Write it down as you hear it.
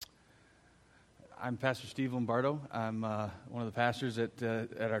I'm Pastor Steve Lombardo. I'm one of the pastors at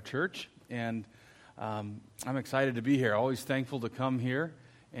our church, and I'm excited to be here. Always thankful to come here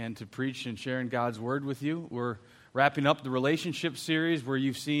and to preach and sharing God's Word with you. We're wrapping up the relationship series where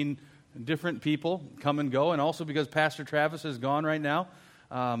you've seen different people come and go, and also because Pastor Travis is gone right now.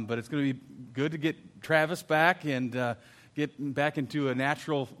 But it's going to be good to get Travis back and get back into a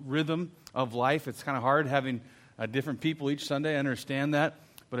natural rhythm of life. It's kind of hard having different people each Sunday. I understand that.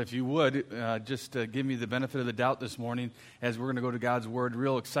 But if you would, just give me the benefit of the doubt this morning as we're going to go to God's Word.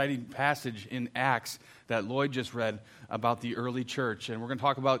 Real exciting passage in Acts that Lloyd just read about the early church. And we're going to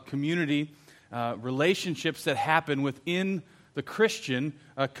talk about community, relationships that happen within the Christian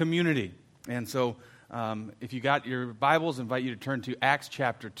community. And so if you got your Bibles, I invite you to turn to Acts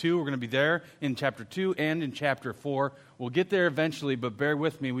chapter 2. We're going to be there in chapter 2 and in chapter 4. We'll get there eventually, but bear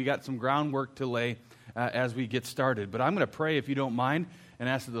with me. We got some groundwork to lay as we get started. But I'm going to pray, if you don't mind, and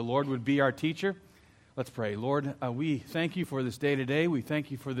ask that the Lord would be our teacher. Let's pray. Lord, we thank you for this day today. We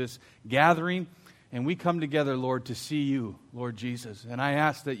thank you for this gathering. And we come together, Lord, to see you, Lord Jesus. And I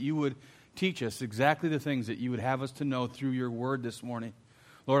ask that you would teach us exactly the things that you would have us to know through your word this morning.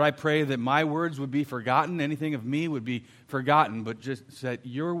 Lord, I pray that my words would be forgotten. Anything of me would be forgotten, but just that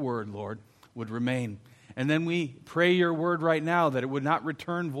your word, Lord, would remain. And then we pray your word right now that it would not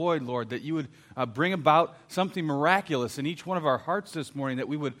return void, Lord, that you would bring about something miraculous in each one of our hearts this morning, that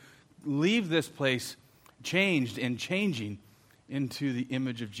we would leave this place changed and changing into the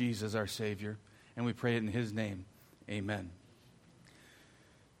image of Jesus, our Savior. And we pray it in his name. Amen.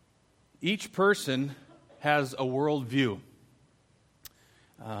 Each person has a worldview.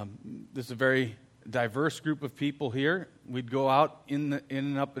 This is a very diverse group of people here. We'd go out in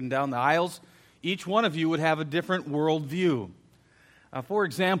and up and down the aisles. Each one of you would have a different worldview. For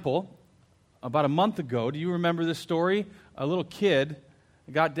example, about a month ago, do you remember this story? A little kid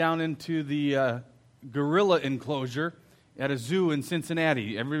got down into the gorilla enclosure at a zoo in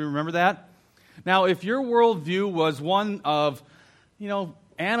Cincinnati. Everybody remember that? Now, if your worldview was one of,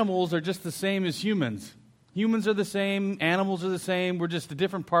 animals are just the same as humans. Humans are the same, animals are the same, we're just the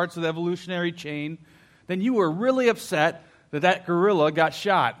different parts of the evolutionary chain, then you were really upset that gorilla got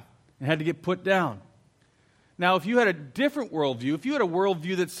shot and had to get put down. Now, if you had a different worldview, if you had a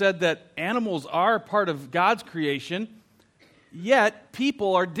worldview that said that animals are part of God's creation, yet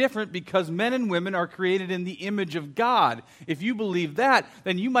people are different because men and women are created in the image of God. If you believe that,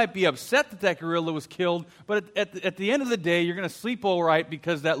 then you might be upset that gorilla was killed, but at the end of the day, you're going to sleep all right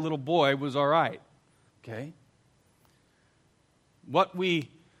because that little boy was all right. Okay? What we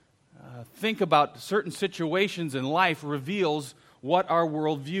think about certain situations in life reveals what our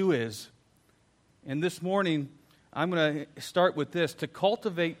worldview is. And this morning, I'm going to start with this. To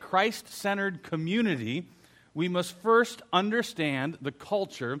cultivate Christ-centered community, we must first understand the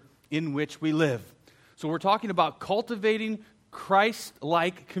culture in which we live. So we're talking about cultivating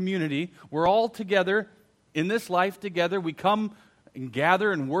Christ-like community. We're all together in this life together. We come and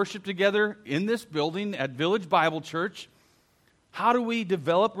gather and worship together in this building at Village Bible Church. How do we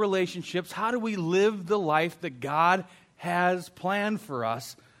develop relationships? How do we live the life that God has planned for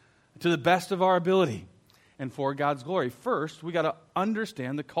us to the best of our ability and for God's glory? First, we got to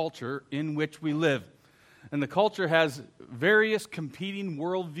understand the culture in which we live. And the culture has various competing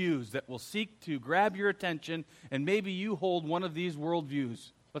worldviews that will seek to grab your attention, and maybe you hold one of these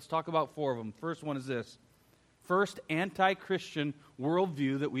worldviews. Let's talk about four of them. First one is this. First anti-Christian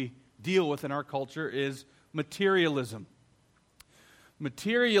worldview that we deal with in our culture is materialism.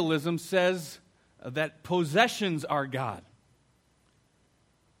 Materialism says that possessions are God.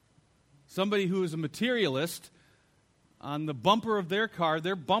 Somebody who is a materialist, on the bumper of their car,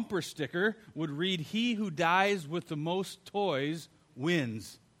 their bumper sticker would read, "He who dies with the most toys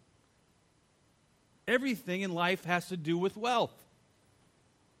wins." Everything in life has to do with wealth.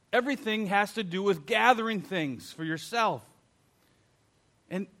 Everything has to do with gathering things for yourself.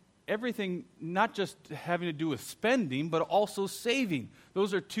 And everything not just having to do with spending, but also saving.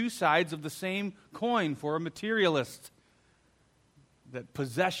 Those are two sides of the same coin for a materialist. That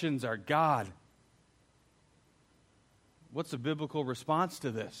possessions are God. What's the biblical response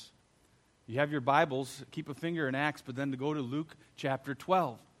to this? You have your Bibles, keep a finger in Acts, but then to go to Luke chapter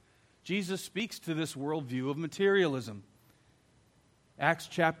 12. Jesus speaks to this worldview of materialism. Acts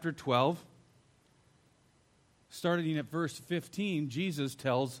chapter 12, starting at verse 15, Jesus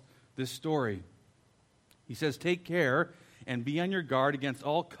tells this story. He says, "Take care and be on your guard against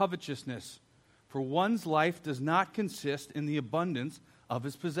all covetousness, for one's life does not consist in the abundance of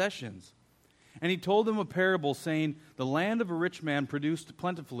his possessions." And he told them a parable, saying, "The land of a rich man produced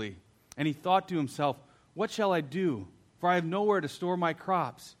plentifully. And he thought to himself, 'What shall I do? For I have nowhere to store my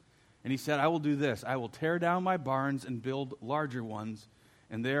crops.' And he said, I will do this. I will tear down my barns and build larger ones,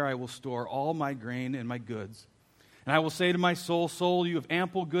 and there I will store all my grain and my goods. And I will say to my soul, soul, you have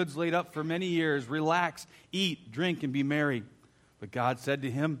ample goods laid up for many years. Relax, eat, drink, and be merry. But God said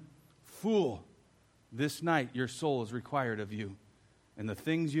to him, fool, this night your soul is required of you. And the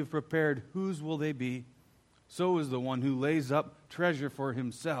things you have prepared, whose will they be? So is the one who lays up treasure for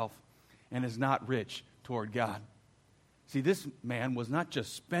himself and is not rich toward God. See, this man was not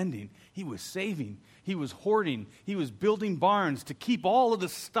just spending, he was saving, he was hoarding, he was building barns to keep all of the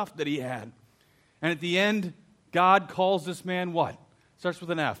stuff that he had. And at the end, God calls this man what? Starts with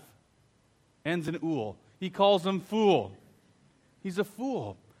an F, ends in ul. He calls him fool. He's a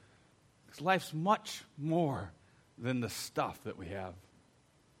fool. Because life's much more than the stuff that we have.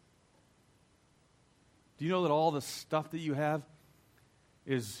 Do you know that all the stuff that you have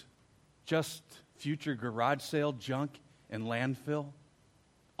is just future garage sale junk and landfill?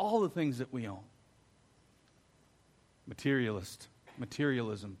 All the things that we own.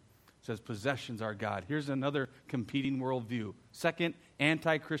 Materialism says possessions are God. Here's another competing worldview. Second,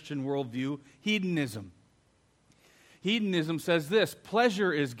 anti-Christian worldview, hedonism. Hedonism says this: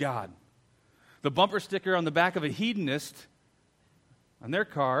 pleasure is God. The bumper sticker on the back of a hedonist on their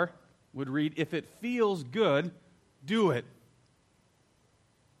car would read, if it feels good, do it.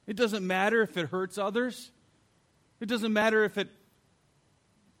 It doesn't matter if it hurts others. It doesn't matter if it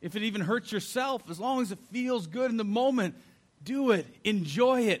even hurts yourself. As long as it feels good in the moment, do it.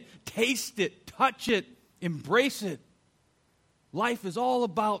 Enjoy it. Taste it. Touch it. Embrace it. Life is all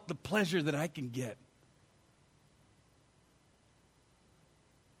about the pleasure that I can get.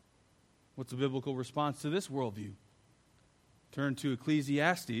 What's the biblical response to this worldview? Turn to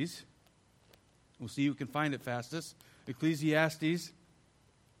Ecclesiastes. We'll see who can find it fastest. Ecclesiastes.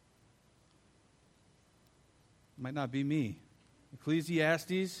 Might not be me.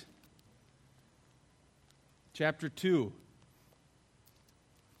 Ecclesiastes chapter 2.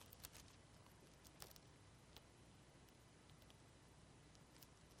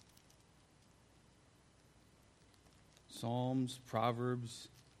 Psalms, Proverbs.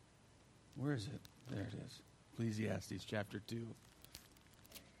 Where is it? There it is. Ecclesiastes chapter 2.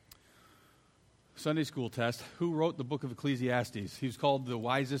 Sunday school test. Who wrote the book of Ecclesiastes? He was called the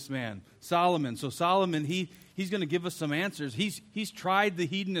wisest man. Solomon. So Solomon, he's going to give us some answers. He's tried the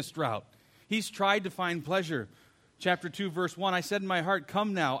hedonist route. He's tried to find pleasure. Chapter 2, verse 1, I said in my heart,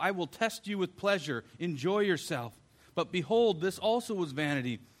 come now, I will test you with pleasure. Enjoy yourself. But behold, this also was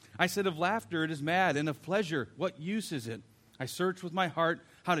vanity. I said of laughter, it is mad, and of pleasure, what use is it? I searched with my heart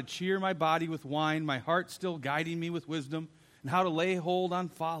how to cheer my body with wine, my heart still guiding me with wisdom, and how to lay hold on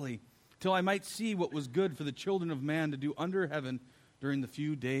folly, till I might see what was good for the children of man to do under heaven during the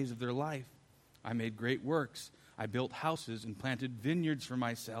few days of their life. I made great works. I built houses and planted vineyards for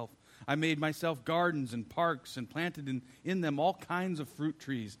myself. I made myself gardens and parks and planted in them all kinds of fruit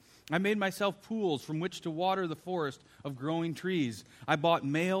trees. I made myself pools from which to water the forest of growing trees. I bought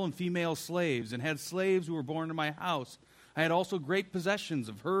male and female slaves and had slaves who were born in my house. I had also great possessions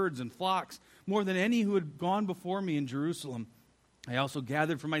of herds and flocks, more than any who had gone before me in Jerusalem. I also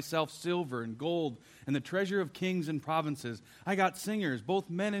gathered for myself silver and gold and the treasure of kings and provinces. I got singers, both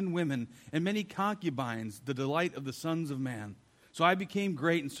men and women, and many concubines, the delight of the sons of man. So I became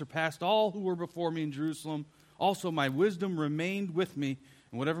great and surpassed all who were before me in Jerusalem. Also my wisdom remained with me,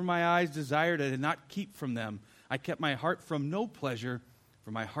 and whatever my eyes desired I did not keep from them. I kept my heart from no pleasure,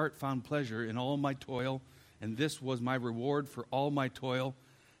 for my heart found pleasure in all my toil, and this was my reward for all my toil.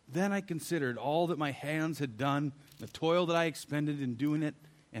 Then I considered all that my hands had done, the toil that I expended in doing it,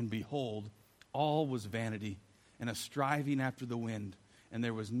 and behold, all was vanity and a striving after the wind, and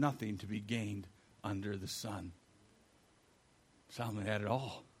there was nothing to be gained under the sun. Solomon had it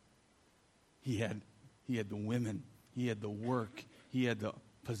all. He had the women, he had the work, he had the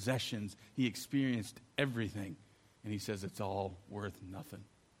possessions, he experienced everything, and he says it's all worth nothing.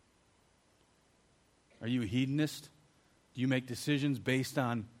 Are you a hedonist? Do you make decisions based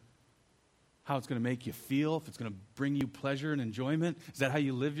on how it's going to make you feel, if it's going to bring you pleasure and enjoyment? Is that how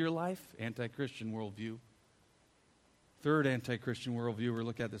you live your life? Anti-Christian worldview. Third anti-Christian worldview we're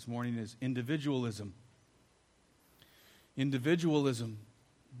looking at this morning is individualism. Individualism.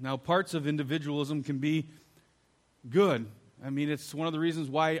 Now, parts of individualism can be good. I mean, it's one of the reasons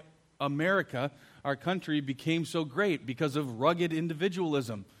why America, our country, became so great, because of rugged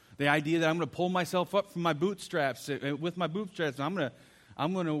individualism. The idea that I'm going to pull myself up from my bootstraps, with my bootstraps, and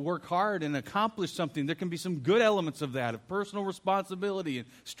I'm going to work hard and accomplish something. There can be some good elements of that, of personal responsibility and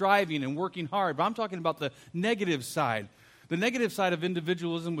striving and working hard. But I'm talking about the negative side. The negative side of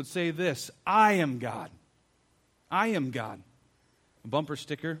individualism would say this: I am God. I am God. A bumper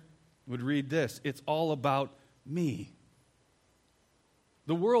sticker would read this: it's all about me.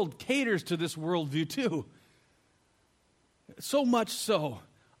 The world caters to this worldview too. So much so,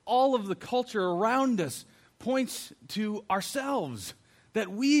 all of the culture around us points to ourselves, that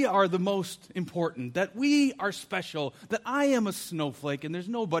we are the most important, that we are special, that I am a snowflake and there's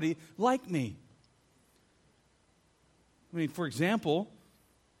nobody like me. I mean, for example,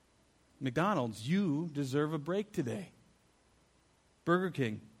 McDonald's, you deserve a break today. Burger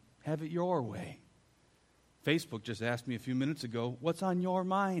King, have it your way. Facebook just asked me a few minutes ago, what's on your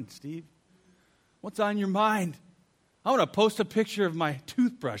mind, Steve? What's on your mind? I want to post a picture of my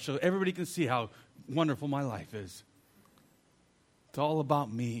toothbrush so everybody can see how wonderful my life is. It's all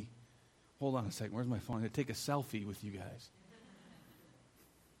about me. Hold on a second. Where's my phone? I'm going to take a selfie with you guys.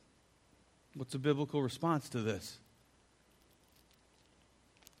 What's the biblical response to this?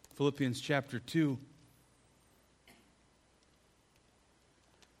 Philippians chapter 2,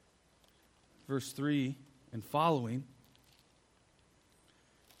 verse 3 and following.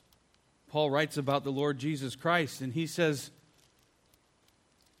 Paul writes about the Lord Jesus Christ, and he says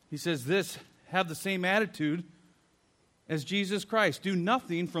this: have the same attitude as Jesus Christ. Do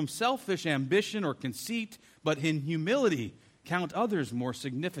nothing from selfish ambition or conceit, but in humility count others more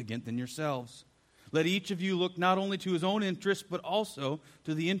significant than yourselves. Let each of you look not only to his own interests, but also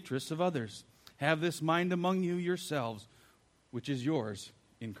to the interests of others. Have this mind among you yourselves, which is yours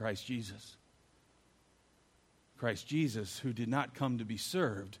in Christ Jesus. Christ Jesus, who did not come to be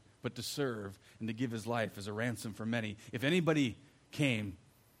served, but to serve and to give his life as a ransom for many. If anybody came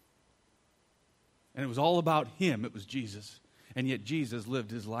and it was all about him, it was Jesus. And yet Jesus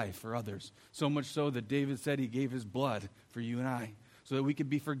lived his life for others. So much so that David said he gave his blood for you and I, so that we could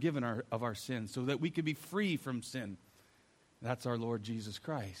be forgiven of our sins, so that we could be free from sin. That's our Lord Jesus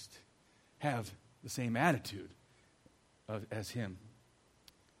Christ. Have the same attitude as him.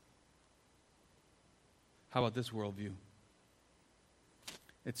 How about this worldview?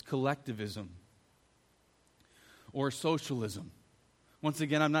 It's collectivism or socialism. Once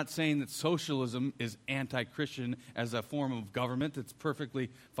again, I'm not saying that socialism is anti-Christian as a form of government. It's perfectly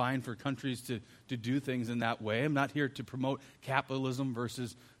fine for countries to do things in that way. I'm not here to promote capitalism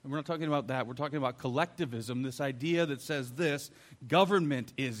versus, we're not talking about that. We're talking about collectivism, this idea that says this: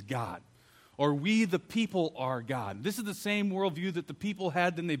 government is God, or we the people are God. This is the same worldview that the people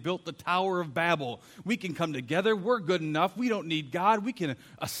had when they built the Tower of Babel. We can come together. We're good enough. We don't need God. We can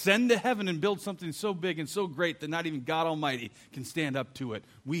ascend to heaven and build something so big and so great that not even God Almighty can stand up to it.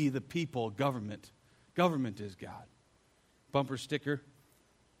 We the people, government. Government is God. Bumper sticker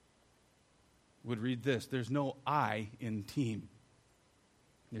would read this: there's no I in team.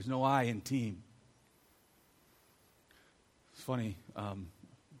 There's no I in team. It's funny.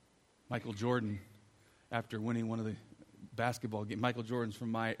 Michael Jordan, after winning one of the basketball games, Michael Jordan's from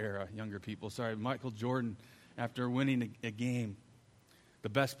my era, younger people, sorry. Michael Jordan, after winning a game, the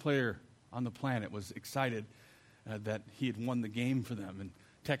best player on the planet, was excited that he had won the game for them. And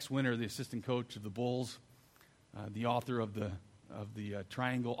Tex Winter, the assistant coach of the Bulls, the author of the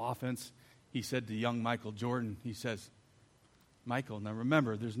triangle offense, he said to young Michael Jordan, he says, Michael, now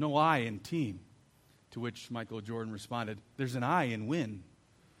remember, there's no I in team. To which Michael Jordan responded, there's an I in win.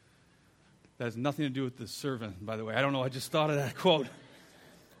 That has nothing to do with the servant, by the way. I don't know, I just thought of that quote.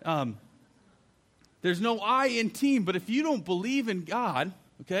 There's no I in team, but if you don't believe in God,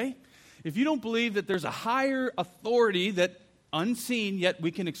 okay, if you don't believe that there's a higher authority that unseen yet we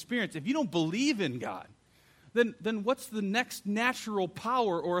can experience, if you don't believe in God, then what's the next natural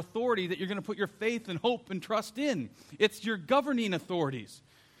power or authority that you're going to put your faith and hope and trust in? It's your governing authorities.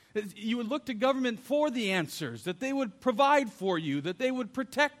 You would look to government for the answers, that they would provide for you, that they would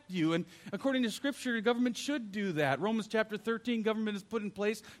protect you. And according to Scripture, government should do that. Romans chapter 13, government is put in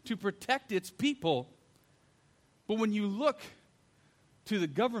place to protect its people. But when you look to the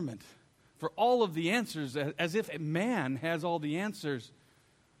government for all of the answers, as if man has all the answers,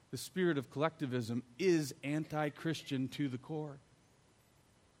 the spirit of collectivism is anti-Christian to the core.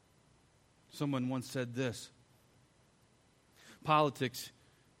 Someone once said this: politics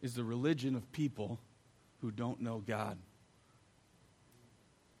is the religion of people who don't know God.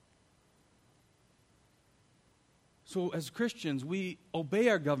 So as Christians, we obey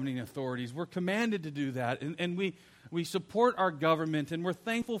our governing authorities. We're commanded to do that. And we support our government, and we're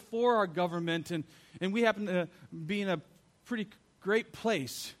thankful for our government. And we happen to be in a pretty great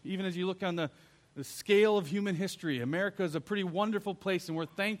place, even as you look on the scale of human history. America is a pretty wonderful place, and we're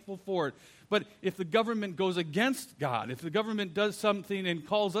thankful for it. But if the government goes against God, if the government does something and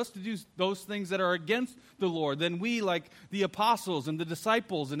calls us to do those things that are against the Lord, then we, like the apostles and the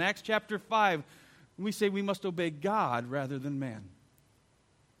disciples in Acts chapter 5, we say we must obey God rather than man.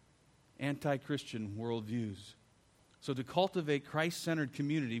 anti-Christian worldviews. So to cultivate Christ-centered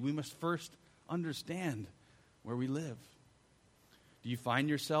community, we must first understand where we live. Do you find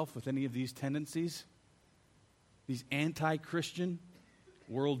yourself with any of these tendencies? These anti-Christian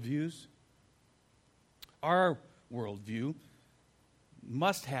worldviews? Our worldview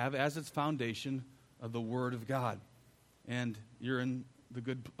must have as its foundation of the Word of God. And you're in a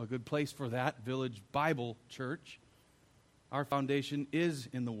good place for that, Village Bible Church. Our foundation is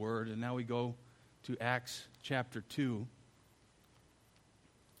in the Word, and now we go to Acts chapter 2,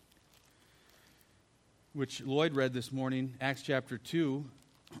 which Lloyd read this morning, Acts chapter 2,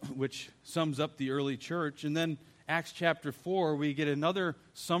 which sums up the early church. And then Acts chapter 4, we get another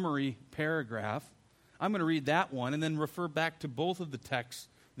summary paragraph. I'm going to read that one and then refer back to both of the texts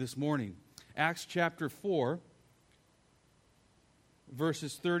this morning. Acts chapter 4,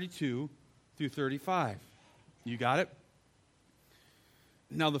 verses 32 through 35. You got it?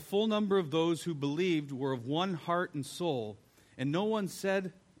 Now the full number of those who believed were of one heart and soul, and no one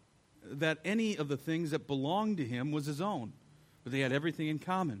said that any of the things that belonged to him was his own, but they had everything in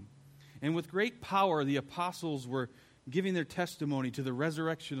common. And with great power the apostles were giving their testimony to the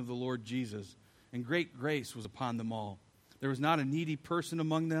resurrection of the Lord Jesus, and great grace was upon them all. There was not a needy person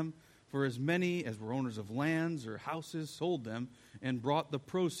among them, for as many as were owners of lands or houses sold them, and brought the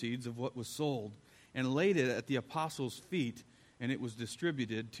proceeds of what was sold, and laid it at the apostles' feet, and it was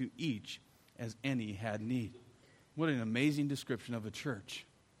distributed to each as any had need. What an amazing description of a church.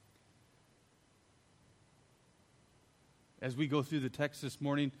 As we go through the text this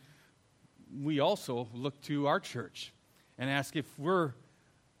morning, we also look to our church and ask if we're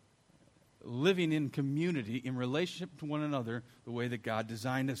living in community, in relationship to one another, the way that God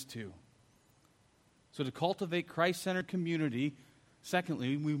designed us to. So to cultivate Christ-centered community,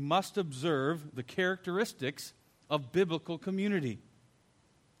 secondly, we must observe the characteristics of biblical community.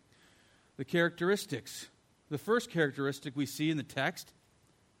 The characteristics. The first characteristic we see in the text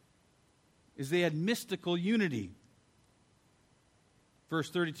is they had mystical unity. Verse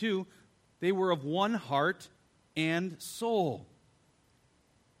 32, they were of one heart and soul.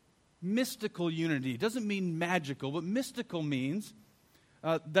 Mystical unity doesn't mean magical, but mystical means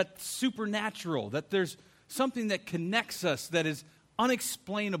that's supernatural, that there's something that connects us that is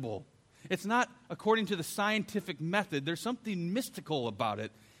unexplainable. It's not according to the scientific method. There's something mystical about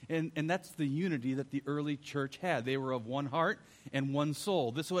it. And that's the unity that the early church had. They were of one heart and one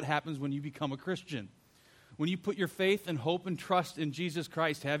soul. This is what happens when you become a Christian. When you put your faith and hope and trust in Jesus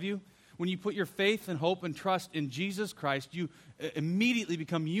Christ, have you? When you put your faith and hope and trust in Jesus Christ, you immediately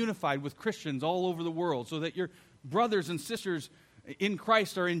become unified with Christians all over the world, so that your brothers and sisters in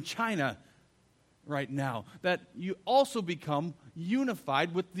Christ are in China right now. That you also become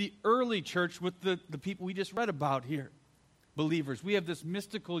unified with the early church, with the people we just read about here. Believers, we have this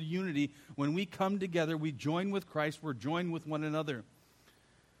mystical unity. When we come together, we join with Christ, we're joined with one another.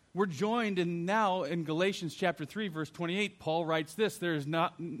 We're joined, and now in Galatians chapter 3, verse 28, Paul writes this: there is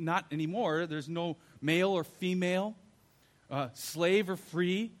not anymore, there's no male or female, slave or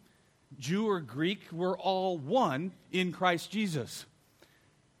free, Jew or Greek. We're all one in Christ Jesus.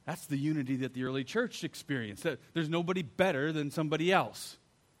 That's the unity that the early church experienced. That there's nobody better than somebody else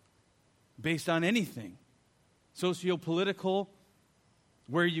based on anything. Socio-political,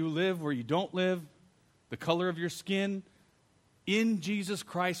 where you live, where you don't live, the color of your skin. In Jesus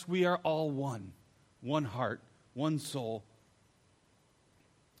Christ, we are all one. One heart, one soul.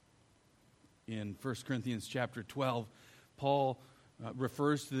 In 1 Corinthians chapter 12, Paul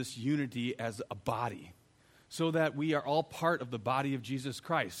refers to this unity as a body, so that we are all part of the body of Jesus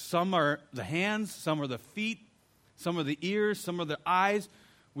Christ. Some are the hands, some are the feet, some are the ears, some are the eyes.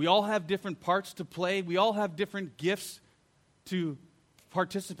 We all have different parts to play. We all have different gifts to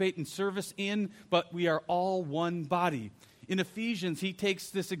participate in service in, but we are all one body. In Ephesians, he takes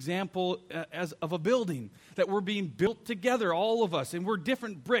this example as of a building, that we're being built together, all of us, and we're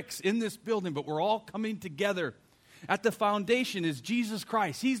different bricks in this building, but we're all coming together. At the foundation is Jesus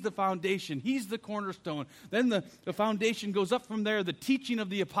Christ. He's the foundation. He's the cornerstone. Then the foundation goes up from there, the teaching of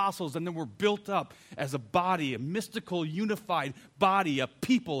the apostles, and then we're built up as a body, a mystical, unified body, a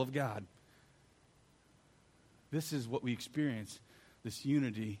people of God. This is what we experience, this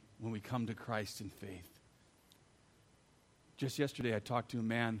unity, when we come to Christ in faith. Just yesterday, I talked to a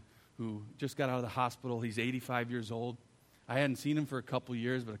man who just got out of the hospital. He's 85 years old. I hadn't seen him for a couple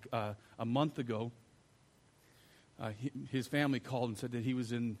years, but a month ago, his family called and said that he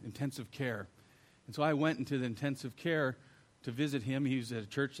was in intensive care. And so I went into the intensive care to visit him. He was at a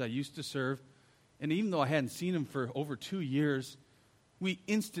church that I used to serve. And even though I hadn't seen him for over 2 years, we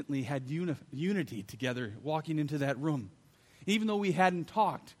instantly had unity together walking into that room. Even though we hadn't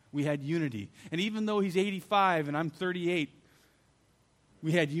talked, we had unity. And even though he's 85 and I'm 38,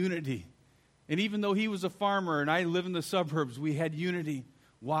 we had unity. And even though he was a farmer and I live in the suburbs, we had unity.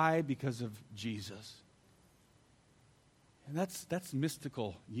 Why? Because of Jesus. And that's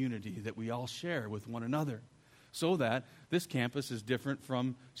mystical unity that we all share with one another. So that this campus is different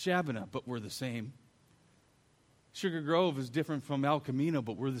from Shabana, but we're the same. Sugar Grove is different from El Camino,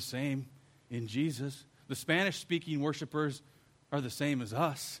 but we're the same in Jesus. The Spanish-speaking worshipers are the same as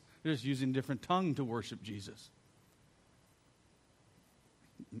us. They're just using a different tongue to worship Jesus.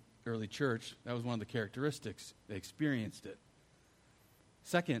 Early church, that was one of the characteristics. They experienced it.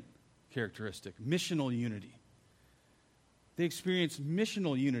 Second characteristic, missional unity. They experienced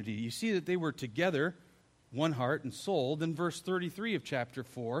missional unity. You see that they were together, one heart and soul. Then verse 33 of chapter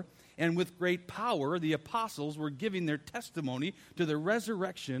 4, and with great power the apostles were giving their testimony to the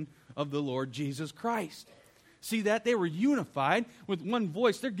resurrection of the Lord Jesus Christ. See that? They were unified with one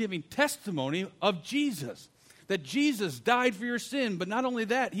voice. They're giving testimony of Jesus. That Jesus died for your sin, but not only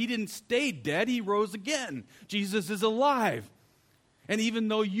that, he didn't stay dead, he rose again. Jesus is alive. And even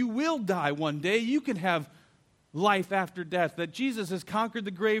though you will die one day, you can have life after death, that Jesus has conquered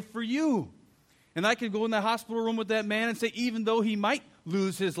the grave for you. And I could go in the hospital room with that man and say, even though he might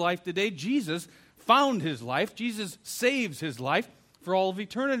lose his life today, Jesus found his life. Jesus saves his life for all of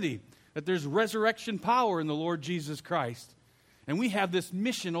eternity. That there's resurrection power in the Lord Jesus Christ. And we have this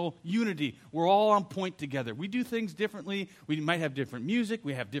missional unity. We're all on point together. We do things differently. We might have different music.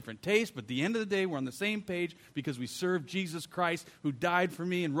 We have different tastes. But at the end of the day, we're on the same page because we serve Jesus Christ who died for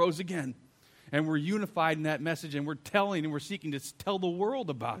me and rose again. And we're unified in that message, and we're telling and we're seeking to tell the world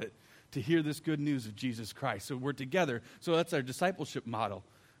about it, to hear this good news of Jesus Christ. So we're together. So that's our discipleship model.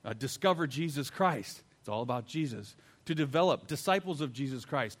 Discover Jesus Christ. It's all about Jesus. To develop disciples of Jesus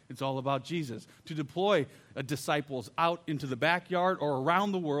Christ. It's all about Jesus. To deploy disciples out into the backyard or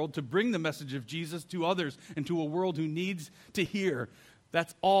around the world to bring the message of Jesus to others and to a world who needs to hear.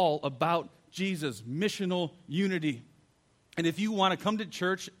 That's all about Jesus. Missional unity. And if you want to come to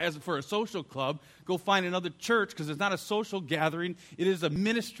church for a social club, go find another church, because it's not a social gathering. It is a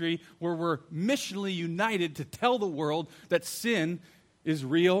ministry where we're missionally united to tell the world that sin is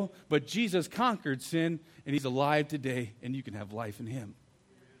real, but Jesus conquered sin, and he's alive today, and you can have life in him.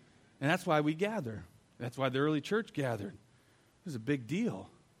 And that's why we gather. That's why the early church gathered. It was a big deal.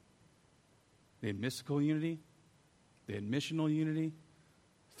 They had mystical unity. They had missional unity.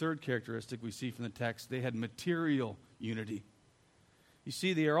 Third characteristic we see from the text, they had material unity. You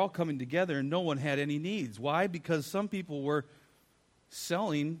see, they are all coming together, and no one had any needs. Why? Because some people were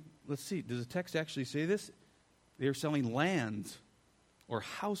selling, let's see, does the text actually say this? They were selling lands or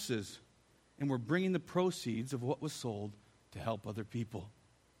houses, and were bringing the proceeds of what was sold to help other people.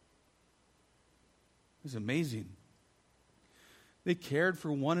 It was amazing. They cared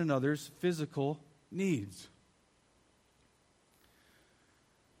for one another's physical needs.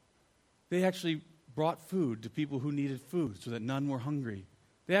 They actually brought food to people who needed food so that none were hungry.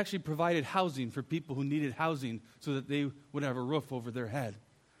 They actually provided housing for people who needed housing so that they would have a roof over their head.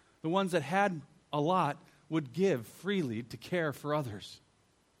 The ones that had a lot would give freely to care for others.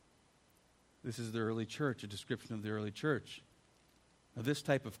 This is the early church, a description of the early church. Now, this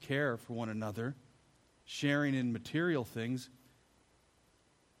type of care for one another, sharing in material things,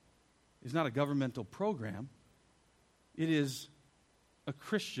 is not a governmental program. It is a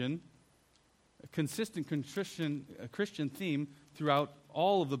consistent Christian theme throughout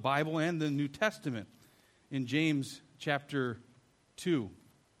all of the Bible and the New Testament. In James chapter 2.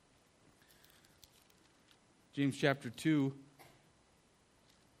 James chapter 2.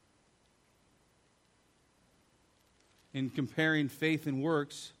 In comparing faith and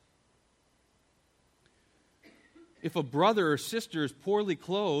works, if a brother or sister is poorly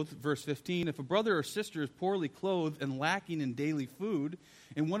clothed, verse 15, if a brother or sister is poorly clothed and lacking in daily food,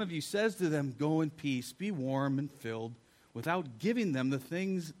 and one of you says to them, go in peace, be warm and filled, without giving them the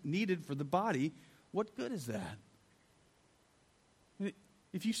things needed for the body, what good is that?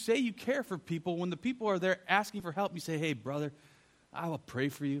 If you say you care for people, when the people are there asking for help, you say, hey, brother, I will pray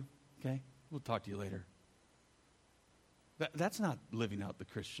for you, okay? We'll talk to you later. That's not living out the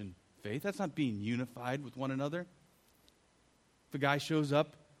Christian faith. That's not being unified with one another. If a guy shows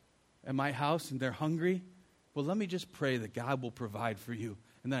up at my house and they're hungry, well, let me just pray that God will provide for you.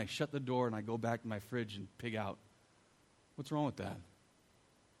 And then I shut the door and I go back to my fridge and pig out. What's wrong with that?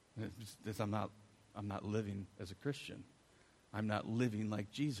 I'm not living as a Christian. I'm not living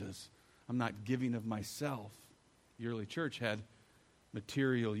like Jesus. I'm not giving of myself. The early church had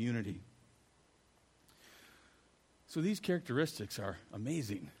material unity. So these characteristics are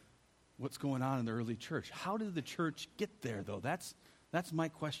amazing. what's going on in the early church. How did the church get there, though? That's my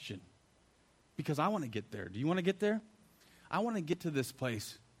question. Because I want to get there. Do you want to get there? I want to get to this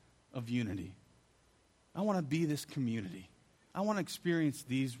place of unity. I want to be this community. I want to experience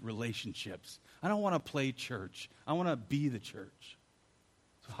these relationships. I don't want to play church. I want to be the church.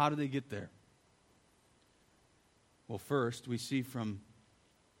 So how do they get there? Well, first, we see from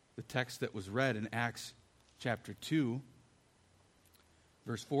the text that was read in Acts chapter 2,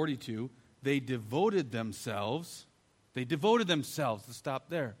 verse 42, they devoted themselves. Let's stop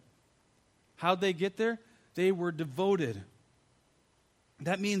there. How'd they get there? They were devoted.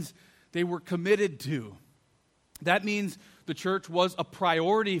 That means they were committed to. That means the church was a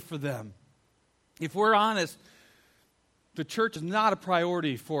priority for them. If we're honest, the church is not a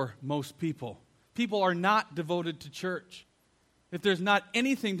priority for most people. People are not devoted to church. If there's not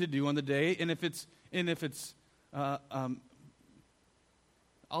anything to do on the day, and if it's I'll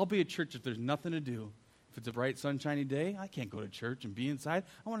be at church if there's nothing to do. If it's a bright, sunshiny day, I can't go to church and be inside.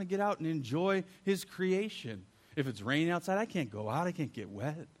 I want to get out and enjoy His creation. If it's raining outside, I can't go out. I can't get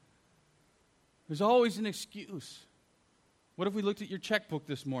wet. There's always an excuse. What if we looked at your checkbook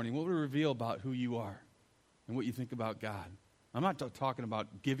this morning? What would it reveal about who you are and what you think about God? I'm not talking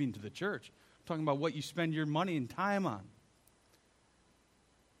about giving to the church. I'm talking about what you spend your money and time on.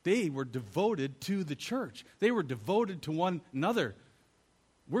 They were devoted to the church. They were devoted to one another.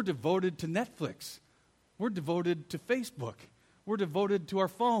 We're devoted to Netflix. We're devoted to Facebook. We're devoted to our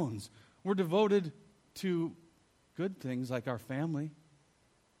phones. We're devoted to good things like our family.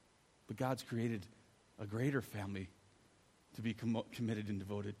 But God's created a greater family to be committed and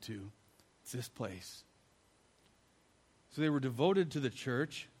devoted to. It's this place. So they were devoted to the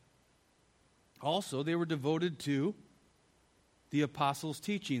church. Also, they were devoted to the apostles'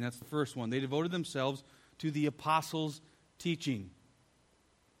 teaching. That's the first one. They devoted themselves to the apostles' teaching.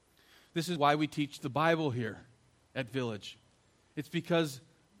 This is why we teach the Bible here at Village. It's because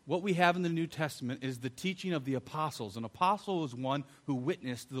what we have in the New Testament is the teaching of the apostles. An apostle is one who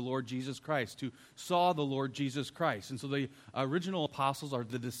witnessed the Lord Jesus Christ, who saw the Lord Jesus Christ. And so the original apostles are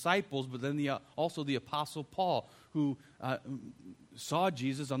the disciples, but then also the apostle Paul, who saw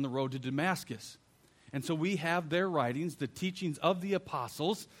Jesus on the road to Damascus. And so we have their writings, the teachings of the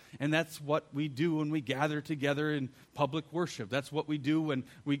apostles, and that's what we do when we gather together in public worship. That's what we do when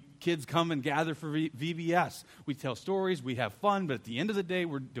kids come and gather for VBS. We tell stories, we have fun, but at the end of the day,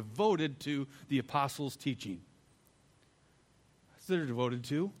 we're devoted to the apostles' teaching. That's what they're devoted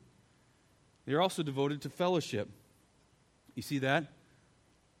to. They're also devoted to fellowship. You see that?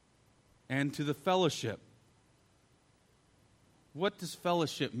 And to the fellowship. What does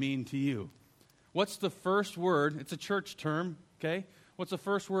fellowship mean to you? What's the first word? It's a church term, okay? What's the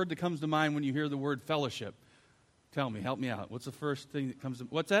first word that comes to mind when you hear the word fellowship? Tell me, help me out. What's the first thing that comes to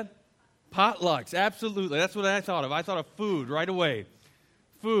mind? What's that? Potlucks, absolutely. That's what I thought of. I thought of food right away.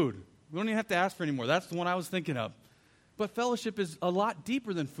 Food. We don't even have to ask for any more. That's the one I was thinking of. But fellowship is a lot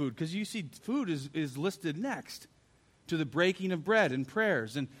deeper than food, because you see food is listed next to the breaking of bread and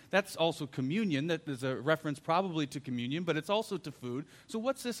prayers. And that's also communion. That is a reference probably to communion, but it's also to food. So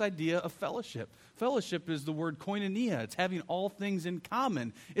what's this idea of fellowship? Fellowship is the word koinonia. It's having all things in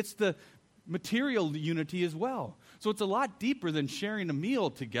common. It's the material unity as well. So it's a lot deeper than sharing a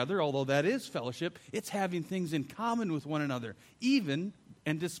meal together, although that is fellowship. It's having things in common with one another, even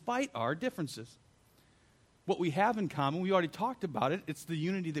and despite our differences. What we have in common, we already talked about it. It's the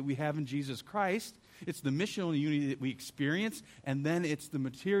unity that we have in Jesus Christ. It's the missional unity that we experience. And then it's the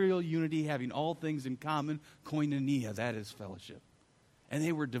material unity, having all things in common, koinonia. That is fellowship. And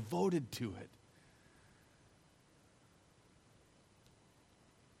they were devoted to it.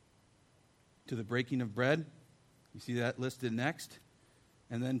 To the breaking of bread. You see that listed next.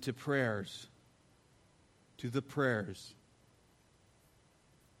 And then to prayers. To the prayers.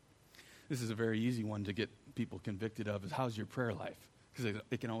 This is a very easy one to get people convicted of, is how's your prayer life? Because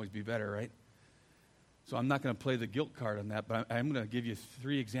it can always be better, right? So I'm not going to play the guilt card on that, but I'm going to give you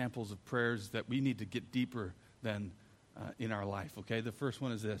 3 examples of prayers that we need to get deeper than in our life, okay? The first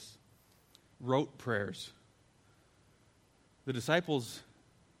one is this: rote prayers. The disciples,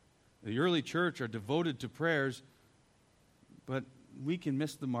 the early church, are devoted to prayers, but we can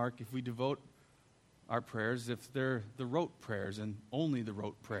miss the mark if we devote our prayers if they're the rote prayers and only the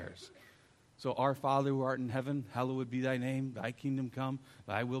rote prayers. So, Our Father who art in heaven, hallowed be thy name, thy kingdom come,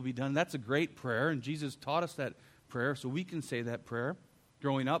 thy will be done. That's a great prayer, and Jesus taught us that prayer, so we can say that prayer.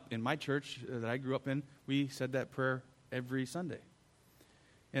 Growing up in my church that I grew up in, we said that prayer every Sunday.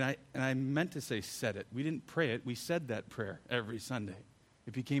 And I meant to say said it. We didn't pray it. We said that prayer every Sunday.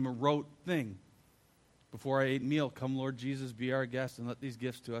 It became a rote thing. Before I ate meal, come Lord Jesus, be our guest, and let these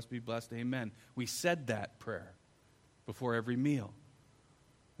gifts to us be blessed. Amen. We said that prayer before every meal.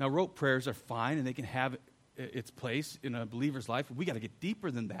 Now, rote prayers are fine, and they can have its place in a believer's life. We got to get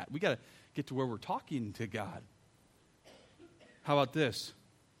deeper than that. We got to get to where we're talking to God. How about this?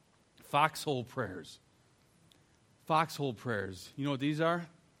 Foxhole prayers. Foxhole prayers. You know what these are?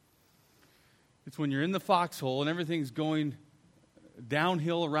 It's when you're in the foxhole and everything's going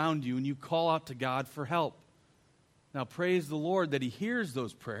downhill around you and you call out to God for help. Now, praise the Lord that He hears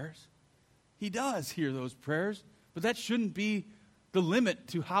those prayers. He does hear those prayers, but that shouldn't be the limit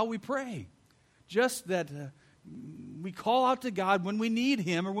to how we pray. Just that we call out to God when we need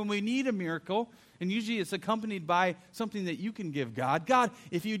Him or when we need a miracle, and usually it's accompanied by something that you can give God. God,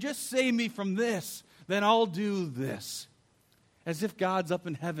 if you just save me from this, then I'll do this. As if God's up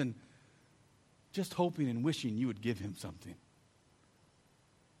in heaven just hoping and wishing you would give Him something.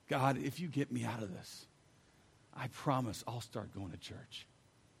 God, if you get me out of this, I promise I'll start going to church.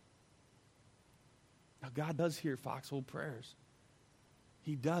 Now, God does hear foxhole prayers.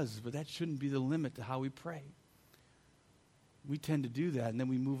 He does, but that shouldn't be the limit to how we pray. We tend to do that, and then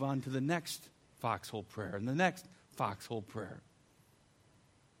we move on to the next foxhole prayer and the next foxhole prayer.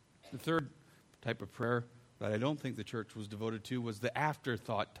 The third type of prayer that I don't think the church was devoted to was the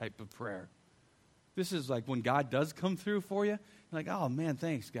afterthought type of prayer. This is like when God does come through for you, you're like, oh man,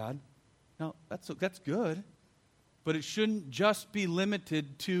 thanks, God. Now, that's good, but it shouldn't just be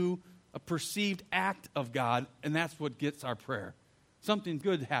limited to a perceived act of God, and that's what gets our prayer. Something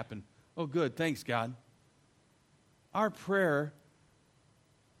good happened. Oh, good, thanks, God. Our prayer,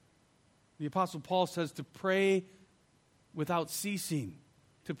 the Apostle Paul says to pray without ceasing,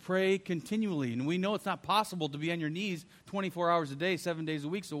 to pray continually. And we know it's not possible to be on your knees 24 hours a day, 7 days a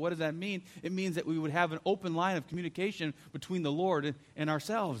week. So what does that mean? It means that we would have an open line of communication between the Lord and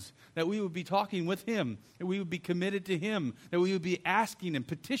ourselves, that we would be talking with Him, that we would be committed to Him, that we would be asking and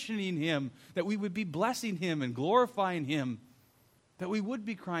petitioning Him, that we would be blessing Him and glorifying Him, that we would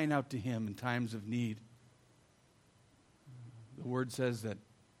be crying out to Him in times of need. The Word says that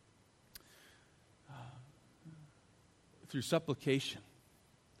through supplication,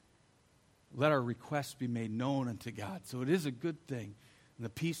 let our requests be made known unto God. So it is a good thing. And the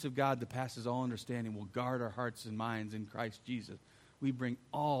peace of God that passes all understanding will guard our hearts and minds in Christ Jesus. We bring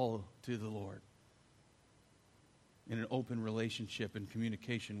all to the Lord in an open relationship and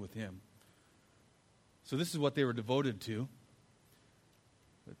communication with Him. So this is what they were devoted to.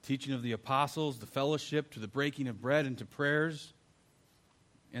 The teaching of the apostles, the fellowship, to the breaking of bread, and to prayers.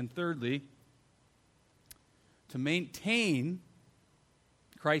 And thirdly, to maintain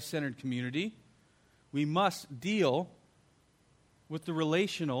Christ-centered community, we must deal with the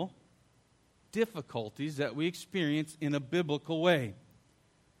relational difficulties that we experience in a biblical way.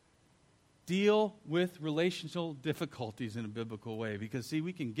 Deal with relational difficulties in a biblical way. Because, see,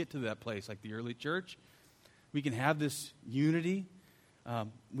 we can get to that place like the early church. We can have this unity.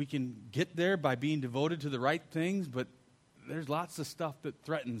 We can get there by being devoted to the right things, but there's lots of stuff that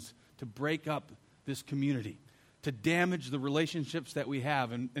threatens to break up this community, to damage the relationships that we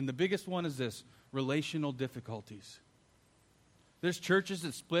have. And the biggest one is this: relational difficulties. There's churches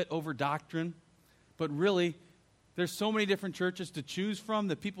that split over doctrine, but really, there's so many different churches to choose from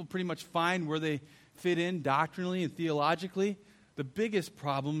that people pretty much find where they fit in doctrinally and theologically. The biggest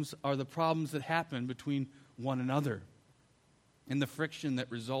problems are the problems that happen between one another and the friction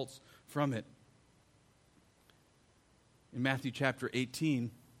that results from it. In Matthew chapter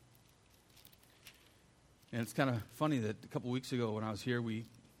 18, and it's kind of funny that a couple weeks ago when I was here, we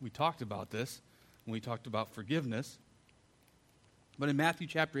talked about this, when we talked about forgiveness. But in Matthew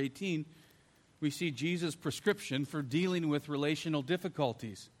chapter 18, we see Jesus' prescription for dealing with relational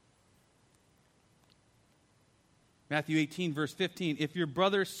difficulties. Matthew 18, verse 15, if your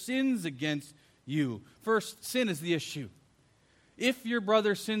brother sins against you, first, sin is the issue. If your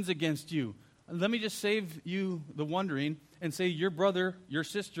brother sins against you, let me just save you the wondering and say your brother, your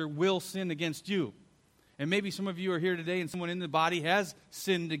sister will sin against you. And maybe some of you are here today and someone in the body has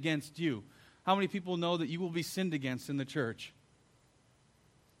sinned against you. How many people know that you will be sinned against in the church?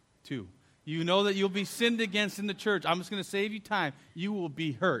 2. You know that you'll be sinned against in the church. I'm just going to save you time. You will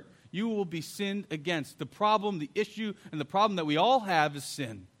be hurt. You will be sinned against. The problem, the issue, and the problem that we all have is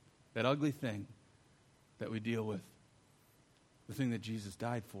sin. That ugly thing that we deal with. The thing that Jesus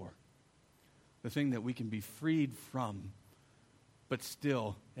died for. The thing that we can be freed from. But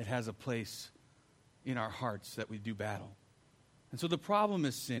still, it has a place in our hearts that we do battle. And so the problem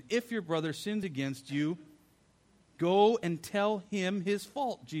is sin. If your brother sins against you, go and tell him his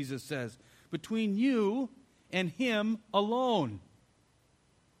fault, Jesus says, between you and him alone.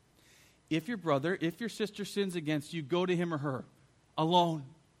 if your sister sins against you, go to him or her alone.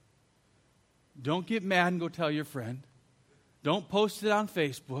 Don't get mad and go tell your friend. Don't post it on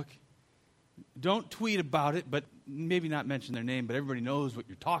Facebook. Don't tweet about it, but maybe not mention their name, but everybody knows what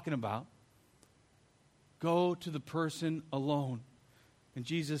you're talking about. Go to the person alone. And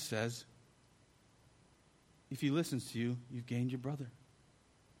Jesus says, if he listens to you, you've gained your brother.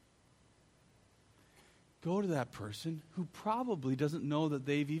 Go to that person who probably doesn't know that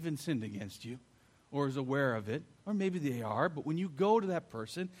they've even sinned against you or is aware of it, or maybe they are, but when you go to that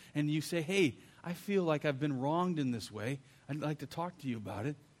person and you say, hey, I feel like I've been wronged in this way, I'd like to talk to you about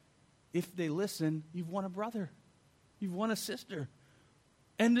it. If they listen, you've won a brother. You've won a sister.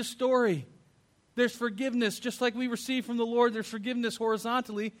 End of story. There's forgiveness. Just like we receive from the Lord, there's forgiveness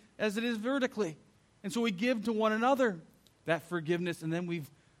horizontally as it is vertically. And so we give to one another that forgiveness, and then we've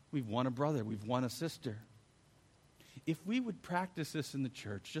won a brother. We've won a sister. If we would practice this in the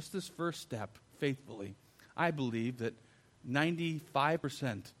church, just this first step, faithfully, I believe that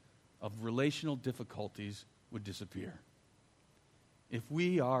 95% of relational difficulties would disappear. If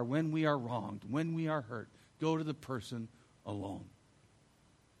when we are wronged, when we are hurt, go to the person alone.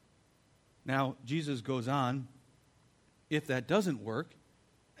 Now, Jesus goes on, if that doesn't work,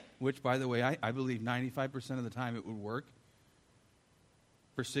 which, by the way, I believe 95% of the time it would work.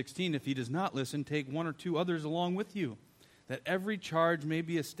 Verse 16, if he does not listen, take one or two others along with you, that every charge may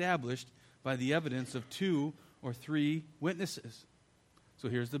be established by the evidence of 2 or 3 witnesses. So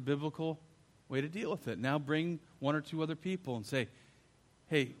here's the biblical way to deal with it. Now bring 1 or 2 other people and say,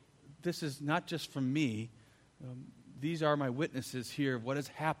 hey, this is not just from me. These are my witnesses here of what has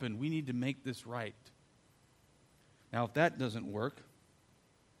happened. We need to make this right. Now, if that doesn't work,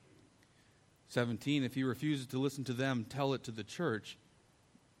 17, if he refuses to listen to them, tell it to the church.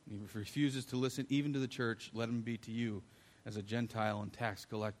 If he refuses to listen even to the church, let him be to you as a Gentile and tax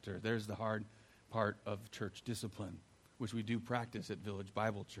collector. There's the hard part of church discipline, which we do practice at Village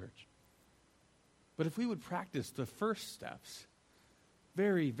Bible Church. But if we would practice the first steps,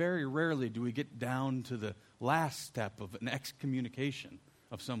 very, very rarely do we get down to the last step of an excommunication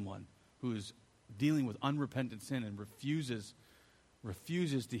of someone who is dealing with unrepentant sin and refuses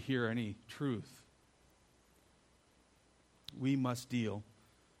to hear any truth. We must deal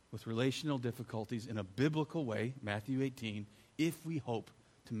with relational difficulties in a biblical way, Matthew 18, if we hope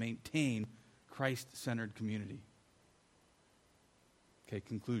to maintain Christ-centered community. Okay,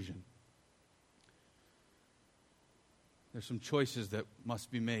 conclusion. There's some choices that must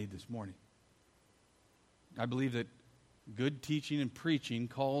be made this morning. I believe that good teaching and preaching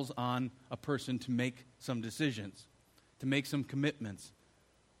calls on a person to make some decisions, to make some commitments.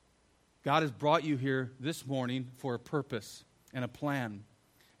 God has brought you here this morning for a purpose and a plan.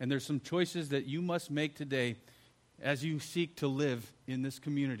 And there's some choices that you must make today as you seek to live in this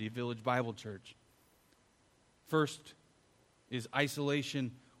community, Village Bible Church. First is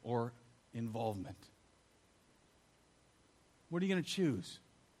isolation or involvement. What are you going to choose?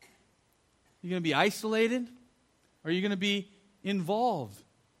 Are you going to be isolated or are you going to be involved?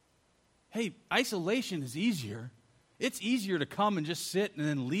 Hey, isolation is easier. It's easier to come and just sit and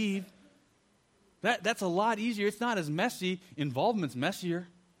then leave. That's a lot easier. It's not as messy. Involvement's messier.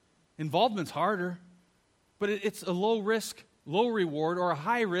 Involvement's harder. But it's a low risk, low reward, or a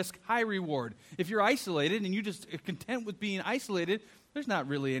high risk, high reward. If you're isolated and you just are content with being isolated, there's not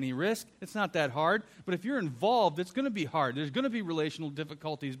really any risk. It's not that hard. But if you're involved, it's going to be hard. There's going to be relational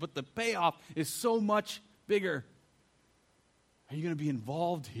difficulties, but the payoff is so much bigger. Are you going to be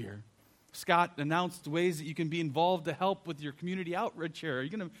involved here? Scott announced ways that you can be involved to help with your community outreach here. Are you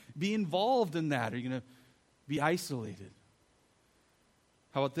going to be involved in that? Are you going to be isolated?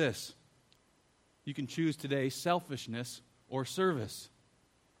 How about this? You can choose today selfishness or service.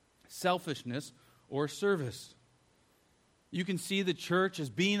 Selfishness or service. You can see the church as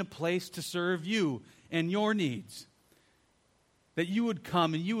being a place to serve you and your needs. That you would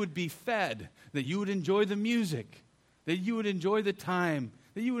come and you would be fed. That you would enjoy the music. That you would enjoy the time.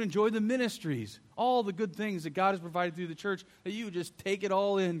 That you would enjoy the ministries. All the good things that God has provided through the church. That you would just take it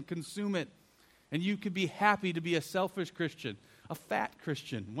all in, consume it. And you could be happy to be a selfish Christian. A fat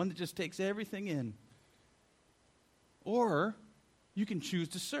Christian. One that just takes everything in. Or you can choose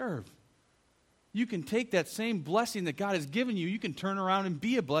to serve. You can take that same blessing that God has given you, you can turn around and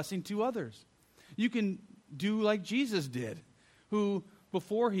be a blessing to others. You can do like Jesus did, who,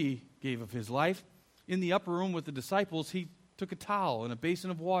 before he gave of his life, in the upper room with the disciples, he took a towel and a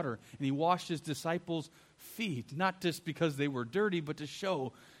basin of water, and he washed his disciples' feet, not just because they were dirty, but to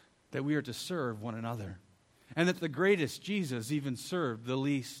show that we are to serve one another. And that the greatest, Jesus, even served the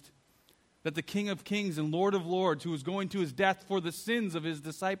least. That the King of Kings and Lord of Lords, who was going to his death for the sins of his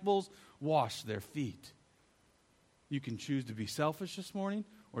disciples, wash their feet. You can choose to be selfish this morning,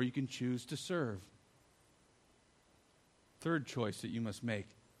 or you can choose to serve. Third choice that you must make: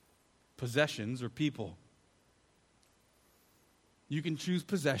 possessions or people. You can choose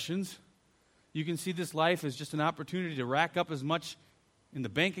possessions. You can see this life as just an opportunity to rack up as much in the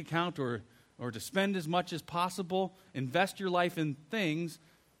bank account or to spend as much as possible, invest your life in things,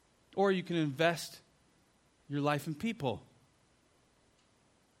 or you can invest your life in people.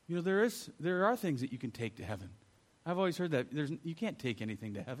 You know, there are things that you can take to heaven. I've always heard that you can't take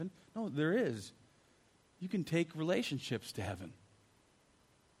anything to heaven. No, there is. You can take relationships to heaven.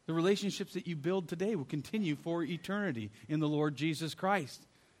 The relationships that you build today will continue for eternity in the Lord Jesus Christ.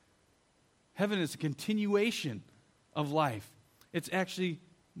 Heaven is a continuation of life. It's actually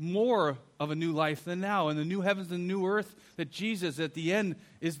more of a new life than now. And the new heavens and new earth that Jesus at the end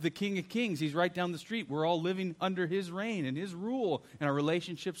is the King of Kings. He's right down the street. We're all living under his reign and his rule, and our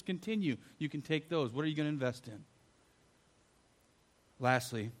relationships continue. You can take those. What are you going to invest in?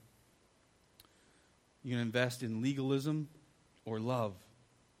 Lastly, you can invest in legalism or love.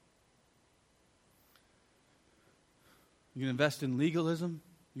 You can invest in legalism.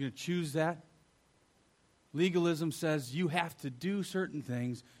 You're going to choose that. Legalism says you have to do certain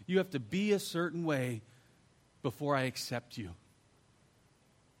things. You have to be a certain way before I accept you.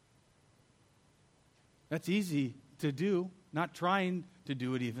 That's easy to do, not trying to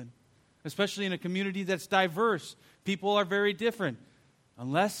do it even. Especially in a community that's diverse. People are very different.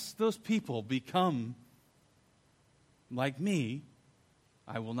 Unless those people become like me,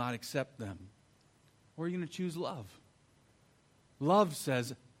 I will not accept them. Or are you going to choose love? Love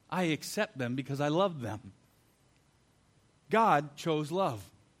says, I accept them because I love them. God chose love.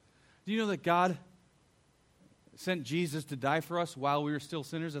 Do you know that God sent Jesus to die for us while we were still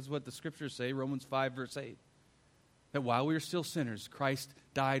sinners? That's what the scriptures say, Romans 5, verse 8. That while we were still sinners, Christ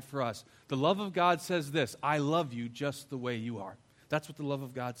died for us. The love of God says this: I love you just the way you are. That's what the love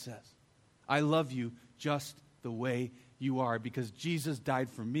of God says. I love you just the way you are because Jesus died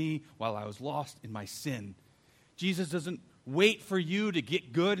for me while I was lost in my sin. Jesus doesn't wait for you to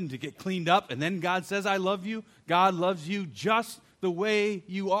get good and to get cleaned up, and then God says, I love you. God loves you just the way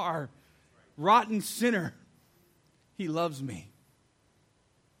you are. Rotten sinner. He loves me.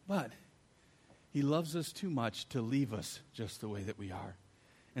 But he loves us too much to leave us just the way that we are.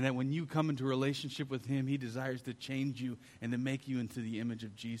 And that when you come into a relationship with him, he desires to change you and to make you into the image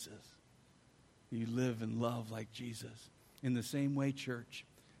of Jesus. You live and love like Jesus. In the same way, church,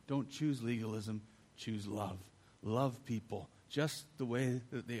 don't choose legalism, choose love. Love people just the way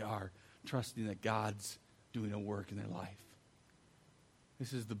that they are, trusting that God's doing a work in their life.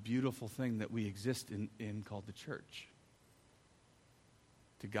 This is the beautiful thing that we exist in called the church.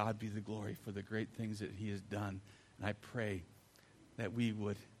 To God be the glory for the great things that he has done. And I pray that we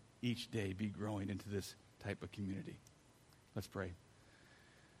would each day be growing into this type of community. Let's pray.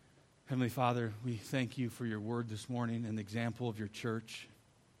 Heavenly Father, we thank you for your word this morning and the example of your church.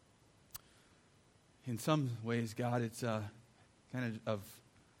 In some ways, God, it's kind of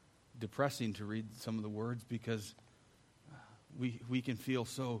depressing to read some of the words because we can feel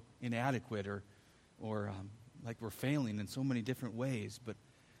so inadequate or like we're failing in so many different ways. But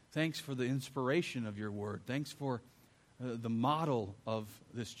thanks for the inspiration of your word. Thanks for the model of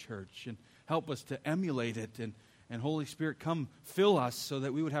this church. And help us to emulate it. And Holy Spirit, come fill us so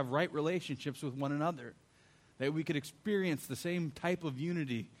that we would have right relationships with one another. That we could experience the same type of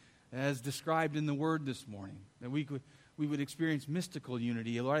unity as described in the word this morning. That we would experience mystical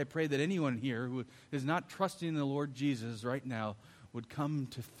unity. Lord, I pray that anyone here who is not trusting in the Lord Jesus right now would come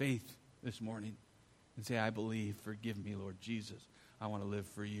to faith this morning and say, I believe, forgive me, Lord Jesus. I want to live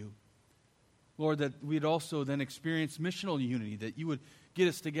for you. Lord, that we'd also then experience missional unity, that you would get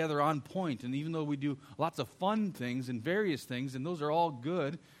us together on point. And even though we do lots of fun things and various things, and those are all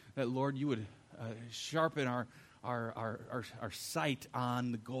good, that, Lord, you would sharpen our sight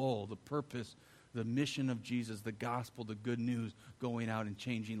on the goal, the purpose, the mission of Jesus, the gospel, the good news, going out and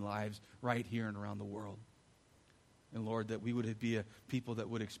changing lives right here and around the world. And Lord, that we would be a people that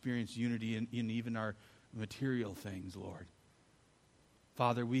would experience unity in even our material things, Lord.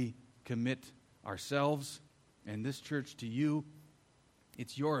 Father, we commit ourselves and this church to you.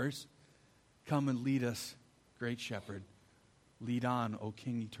 It's yours. Come and lead us, great shepherd. Lead on, O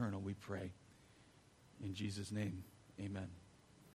King eternal, we pray. In Jesus' name, amen.